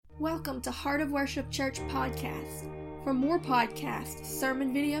Welcome to Heart of Worship Church Podcast. For more podcasts,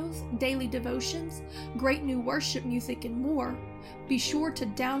 sermon videos, daily devotions, great new worship music, and more, be sure to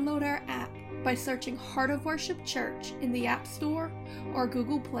download our app by searching Heart of Worship Church in the App Store or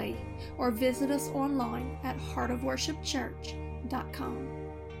Google Play, or visit us online at heartofworshipchurch.com.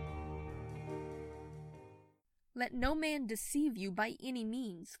 Let no man deceive you by any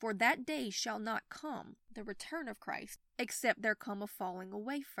means, for that day shall not come, the return of Christ, except there come a falling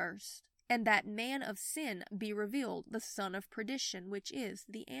away first, and that man of sin be revealed, the son of perdition, which is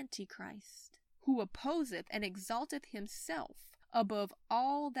the Antichrist, who opposeth and exalteth himself above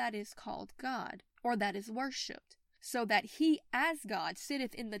all that is called God, or that is worshipped, so that he as God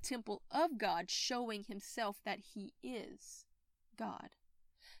sitteth in the temple of God, showing himself that he is God.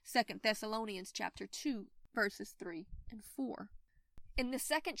 2 Thessalonians chapter 2, verses 3 and 4. In the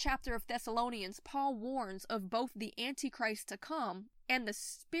second chapter of Thessalonians, Paul warns of both the Antichrist to come and the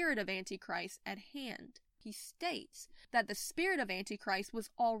spirit of Antichrist at hand. He states that the spirit of Antichrist was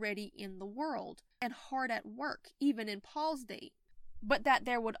already in the world and hard at work, even in Paul's day, but that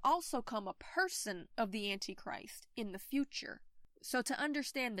there would also come a person of the Antichrist in the future. So to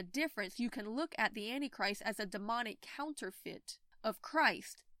understand the difference, you can look at the Antichrist as a demonic counterfeit of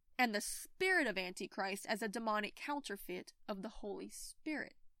Christ, and the spirit of Antichrist as a demonic counterfeit of the Holy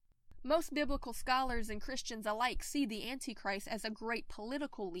Spirit. Most biblical scholars and Christians alike see the Antichrist as a great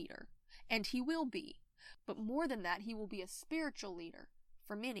political leader, and he will be. But more than that, he will be a spiritual leader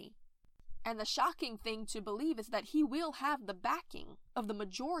for many. And the shocking thing to believe is that he will have the backing of the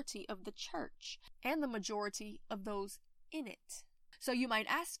majority of the church and the majority of those in it. So you might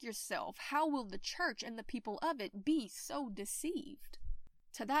ask yourself, how will the church and the people of it be so deceived?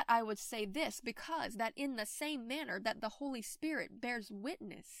 To that I would say this, because that in the same manner that the Holy Spirit bears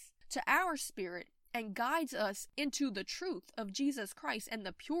witness to our spirit and guides us into the truth of Jesus Christ and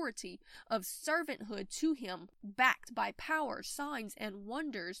the purity of servanthood to him, backed by power, signs, and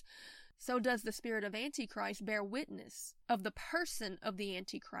wonders, so does the spirit of Antichrist bear witness of the person of the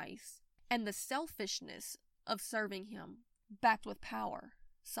Antichrist and the selfishness of serving him, backed with power,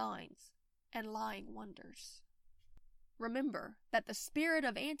 signs, and lying wonders. Remember that the spirit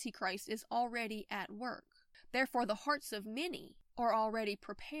of Antichrist is already at work. Therefore, the hearts of many are already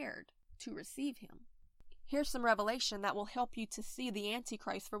prepared to receive him. Here's some revelation that will help you to see the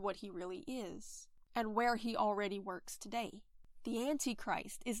Antichrist for what he really is and where he already works today. The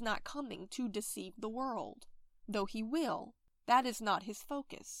Antichrist is not coming to deceive the world, though he will. That is not his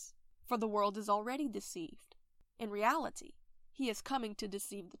focus, for the world is already deceived. In reality, he is coming to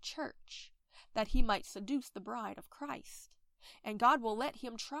deceive the church, that he might seduce the bride of Christ. And God will let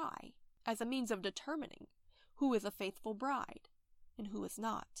him try as a means of determining who is a faithful bride and who is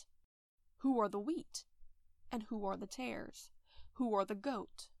not, who are the wheat and who are the tares, who are the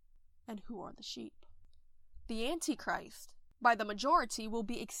goat and who are the sheep. The Antichrist, by the majority, will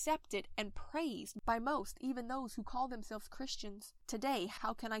be accepted and praised by most, even those who call themselves Christians today.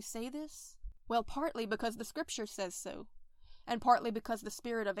 How can I say this? Well, partly because the scripture says so, and partly because the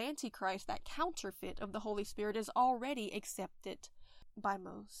spirit of Antichrist, that counterfeit of the Holy Spirit, is already accepted by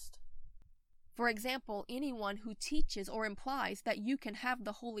most. For example, anyone who teaches or implies that you can have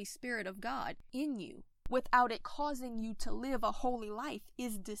the Holy Spirit of God in you without it causing you to live a holy life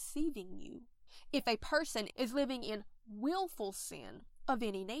is deceiving you. If a person is living in willful sin of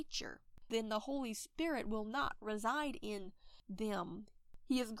any nature, then the Holy Spirit will not reside in them.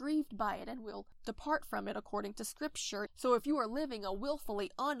 He is grieved by it and will depart from it according to Scripture. So if you are living a willfully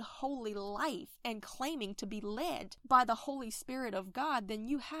unholy life and claiming to be led by the Holy Spirit of God, then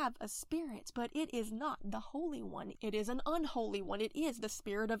you have a spirit, but it is not the Holy One. It is an unholy one. It is the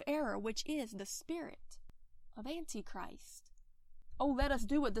spirit of error, which is the spirit of Antichrist. Oh, let us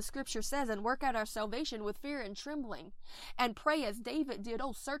do what the scripture says and work out our salvation with fear and trembling, and pray as David did.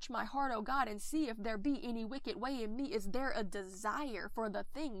 Oh, search my heart, O God, and see if there be any wicked way in me. Is there a desire for the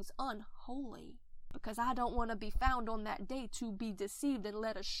things unholy? Because I don't want to be found on that day to be deceived and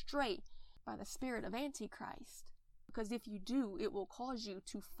led astray by the spirit of Antichrist. Because if you do, it will cause you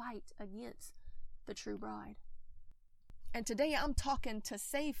to fight against the true bride. And today I'm talking to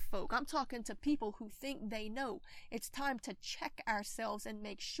saved folk. I'm talking to people who think they know. It's time to check ourselves and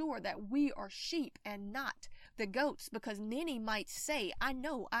make sure that we are sheep and not the goats, because many might say, I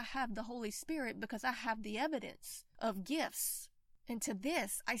know I have the Holy Spirit because I have the evidence of gifts. And to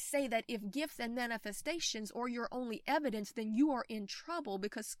this, I say that if gifts and manifestations are your only evidence, then you are in trouble,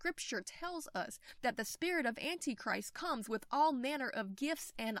 because Scripture tells us that the spirit of Antichrist comes with all manner of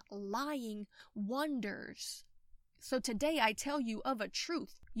gifts and lying wonders. So today I tell you of a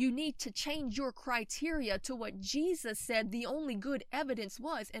truth. You need to change your criteria to what Jesus said the only good evidence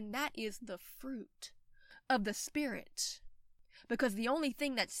was, and that is the fruit of the Spirit. Because the only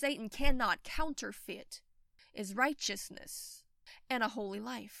thing that Satan cannot counterfeit is righteousness and a holy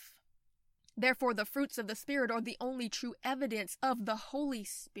life. Therefore, the fruits of the Spirit are the only true evidence of the Holy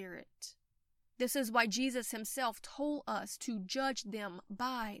Spirit. This is why Jesus himself told us to judge them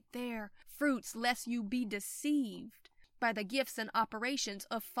by their fruits, lest you be deceived by the gifts and operations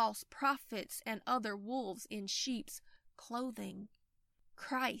of false prophets and other wolves in sheep's clothing.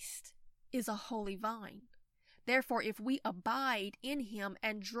 Christ is a holy vine. Therefore, if we abide in him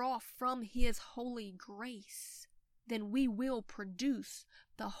and draw from his holy grace, then we will produce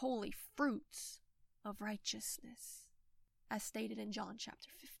the holy fruits of righteousness, as stated in John chapter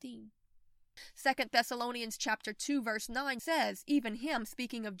 15. 2 Thessalonians chapter 2 verse 9 says, even him,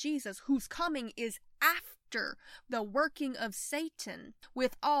 speaking of Jesus, whose coming is after the working of Satan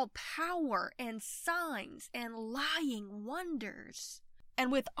with all power and signs and lying wonders, and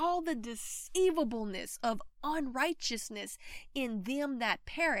with all the deceivableness of unrighteousness in them that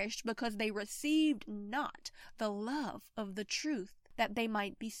perished, because they received not the love of the truth, that they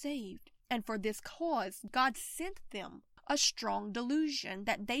might be saved. And for this cause God sent them a strong delusion,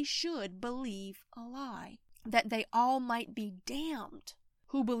 that they should believe a lie, that they all might be damned,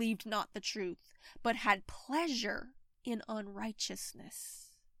 who believed not the truth, but had pleasure in unrighteousness.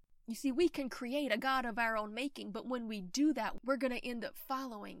 You see, we can create a God of our own making, but when we do that, we're going to end up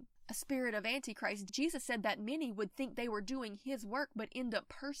following a spirit of Antichrist. Jesus said that many would think they were doing his work, but end up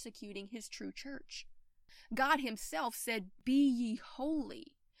persecuting his true church. God himself said, be ye holy,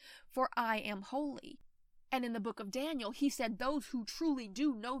 for I am holy. And in the book of Daniel, he said those who truly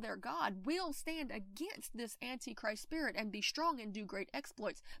do know their God will stand against this Antichrist spirit and be strong and do great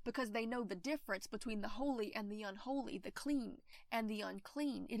exploits, because they know the difference between the holy and the unholy, the clean and the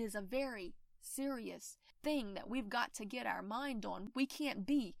unclean. It is a very serious thing that we've got to get our mind on. We can't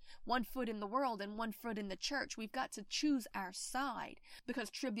be 1 foot in the world and 1 foot in the church. We've got to choose our side, because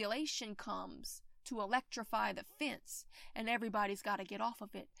tribulation comes to electrify the fence, and everybody's got to get off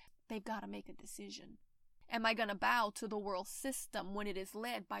of it. They've got to make a decision. Am I going to bow to the world system when it is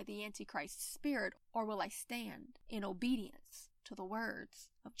led by the Antichrist spirit, or will I stand in obedience to the words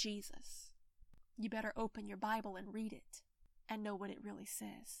of Jesus? You better open your Bible and read it and know what it really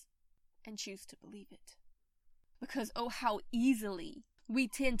says and choose to believe it. Because oh, how easily we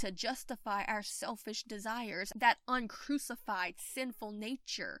tend to justify our selfish desires, that uncrucified sinful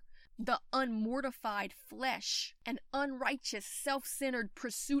nature, the unmortified flesh, and unrighteous self-centered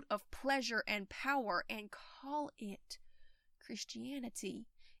pursuit of pleasure and power, and call it Christianity.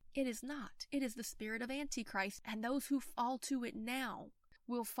 It is not. It is the spirit of Antichrist, and those who fall to it now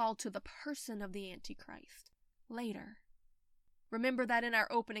will fall to the person of the Antichrist later. Remember that in our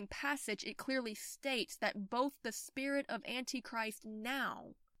opening passage, it clearly states that both the spirit of Antichrist now,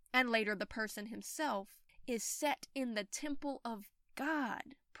 and later the person himself, is set in the temple of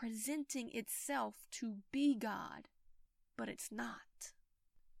God, presenting itself to be God, but it's not.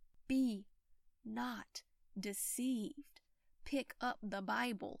 Be not deceived. Pick up the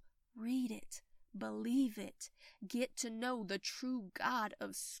Bible, read it, believe it, get to know the true God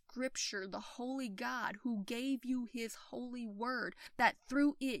of Scripture, the holy God who gave you his holy word, that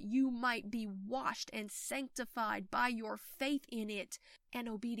through it you might be washed and sanctified by your faith in it and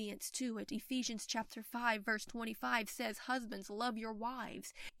obedience to it. Ephesians chapter 5 verse 25 says, husbands, love your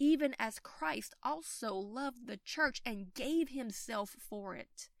wives, even as Christ also loved the church and gave himself for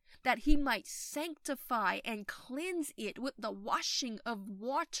it, that he might sanctify and cleanse it with the washing of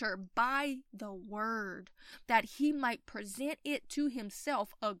water by the word, that he might present it to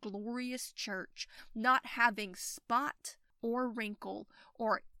himself a glorious church, not having spot or wrinkle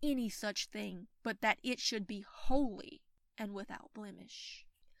or any such thing, but that it should be holy and without blemish.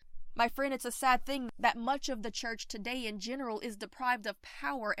 My friend, it's a sad thing that much of the church today in general is deprived of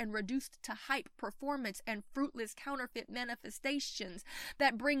power and reduced to hype, performance, and fruitless counterfeit manifestations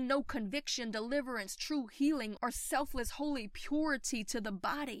that bring no conviction, deliverance, true healing, or selfless holy purity to the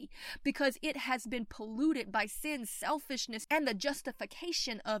body, because it has been polluted by sin, selfishness, and the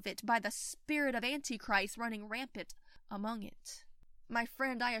justification of it by the spirit of Antichrist running rampant among it. My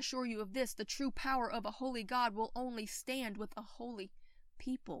friend, I assure you of this, the true power of a holy God will only stand with a holy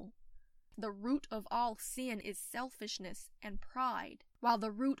people. The root of all sin is selfishness and pride, while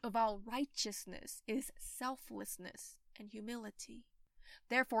the root of all righteousness is selflessness and humility.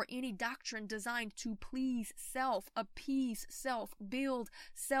 Therefore, any doctrine designed to please self, appease self, build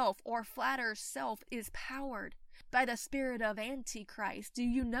self, or flatter self is powered by the spirit of Antichrist. Do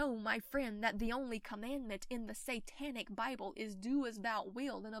you know, my friend, that the only commandment in the satanic Bible is do as thou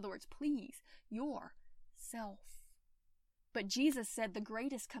wilt? In other words, please yourself. But Jesus said the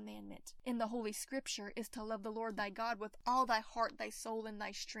greatest commandment in the Holy Scripture is to love the Lord thy God with all thy heart, thy soul, and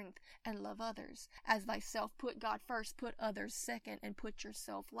thy strength, and love others as thyself. Put God first, put others second, and put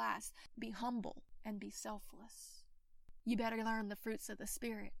yourself last. Be humble and be selfless. You better learn the fruits of the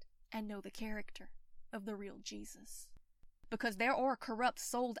Spirit and know the character of the real Jesus. Because there are corrupt,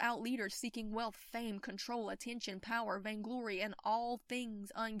 sold-out leaders seeking wealth, fame, control, attention, power, vainglory, and all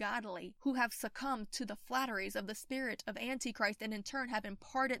things ungodly, who have succumbed to the flatteries of the spirit of Antichrist and in turn have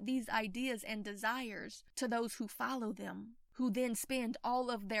imparted these ideas and desires to those who follow them, who then spend all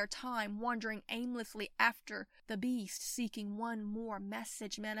of their time wandering aimlessly after the beast, seeking one more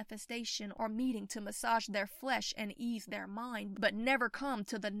message, manifestation, or meeting to massage their flesh and ease their mind, but never come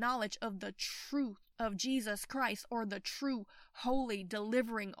to the knowledge of the truth of Jesus Christ, or the true, holy,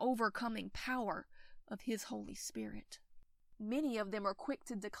 delivering, overcoming power of His Holy Spirit. Many of them are quick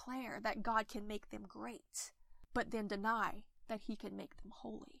to declare that God can make them great, but then deny that He can make them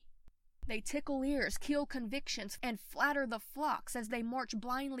holy. They tickle ears, kill convictions, and flatter the flocks as they march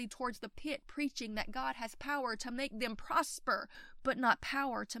blindly towards the pit, preaching that God has power to make them prosper, but not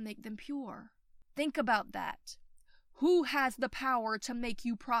power to make them pure. Think about that. Who has the power to make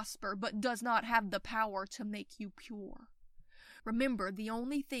you prosper, but does not have the power to make you pure? Remember, the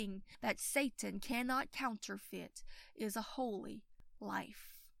only thing that Satan cannot counterfeit is a holy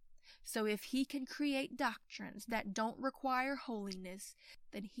life. So if he can create doctrines that don't require holiness,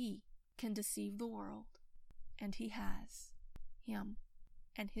 then he can deceive the world. And he has him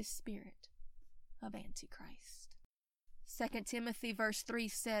and his spirit of Antichrist. 2 Timothy verse 3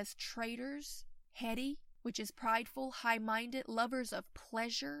 says, traitors, heady, which is prideful, high-minded, lovers of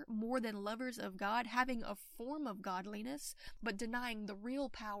pleasure more than lovers of God, having a form of godliness, but denying the real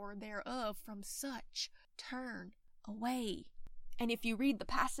power thereof, from such turn away. And if you read the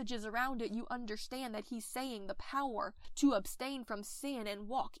passages around it, you understand that he's saying the power to abstain from sin and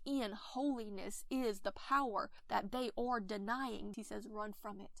walk in holiness is the power that they are denying. He says, run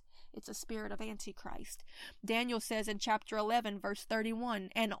from it. It's a spirit of Antichrist. Daniel says in chapter 11, verse 31,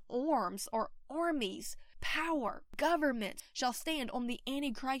 and arms or armies, power, government shall stand on the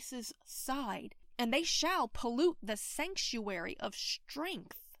Antichrist's side, and they shall pollute the sanctuary of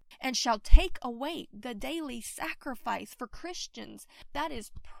strength, and shall take away the daily sacrifice for Christians. That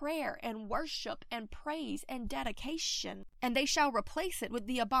is prayer and worship and praise and dedication. And they shall replace it with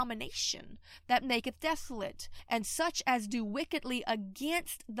the abomination that maketh desolate, and such as do wickedly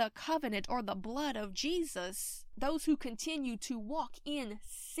against the covenant or the blood of Jesus. Those who continue to walk in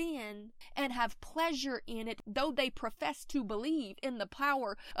sin and have pleasure in it, though they profess to believe in the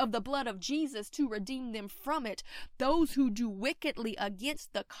power of the blood of Jesus to redeem them from it, those who do wickedly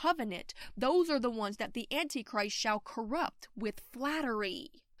against the covenant, those are the ones that the Antichrist shall corrupt with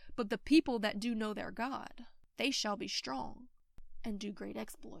flattery. But the people that do know their God, they shall be strong and do great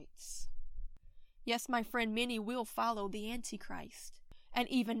exploits. Yes, my friend, many will follow the Antichrist, and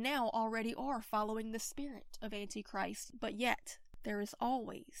even now already are following the spirit of Antichrist, but yet there is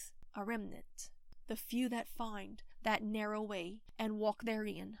always a remnant, the few that find that narrow way and walk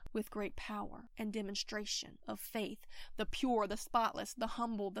therein with great power and demonstration of faith, the pure, the spotless, the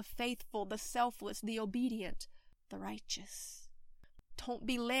humble, the faithful, the selfless, the obedient, the righteous. Don't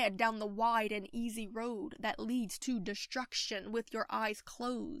be led down the wide and easy road that leads to destruction with your eyes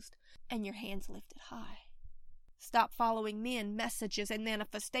closed and your hands lifted high. Stop following men, messages, and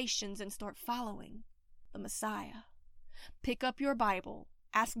manifestations and start following the Messiah. Pick up your Bible.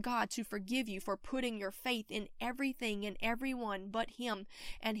 Ask God to forgive you for putting your faith in everything and everyone but Him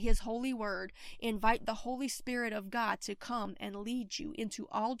and His holy word. Invite the Holy Spirit of God to come and lead you into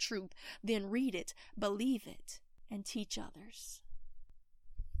all truth. Then read it, believe it, and teach others.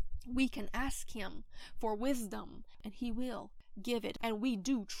 We can ask Him for wisdom, and He will give it, and we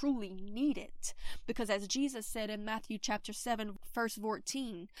do truly need it, because as Jesus said in Matthew chapter 7 verse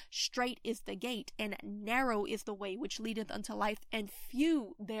 14, straight is the gate and narrow is the way which leadeth unto life, and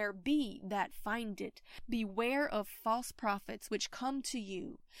few there be that find it. Beware of false prophets which come to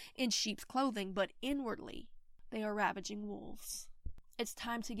you in sheep's clothing, but inwardly they are ravaging wolves. It's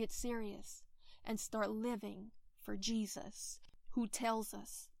time to get serious and start living for Jesus, who tells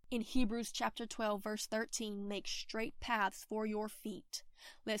us in Hebrews chapter 12 verse 13, make straight paths for your feet,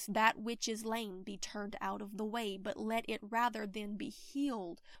 lest that which is lame be turned out of the way, but let it rather than be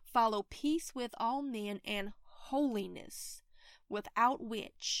healed. Follow peace with all men and holiness, without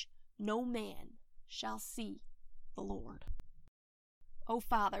which no man shall see the Lord. Oh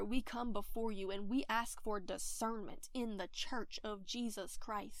Father, we come before you and we ask for discernment in the church of Jesus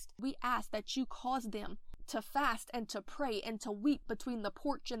Christ. We ask that you cause them to fast and to pray and to weep between the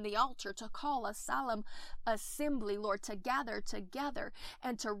porch and the altar, to call a solemn assembly, Lord, to gather together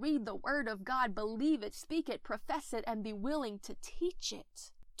and to read the word of God, believe it, speak it, profess it, and be willing to teach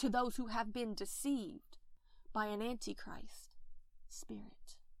it to those who have been deceived by an antichrist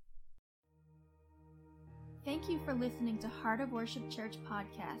spirit. Thank you for listening to Heart of Worship Church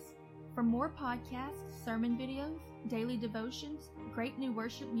podcast. For more podcasts, sermon videos, daily devotions, great new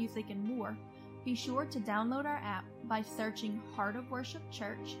worship music, and more, be sure to download our app by searching Heart of Worship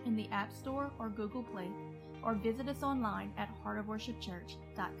Church in the App Store or Google Play, or visit us online at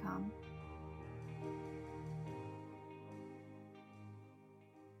heartofworshipchurch.com.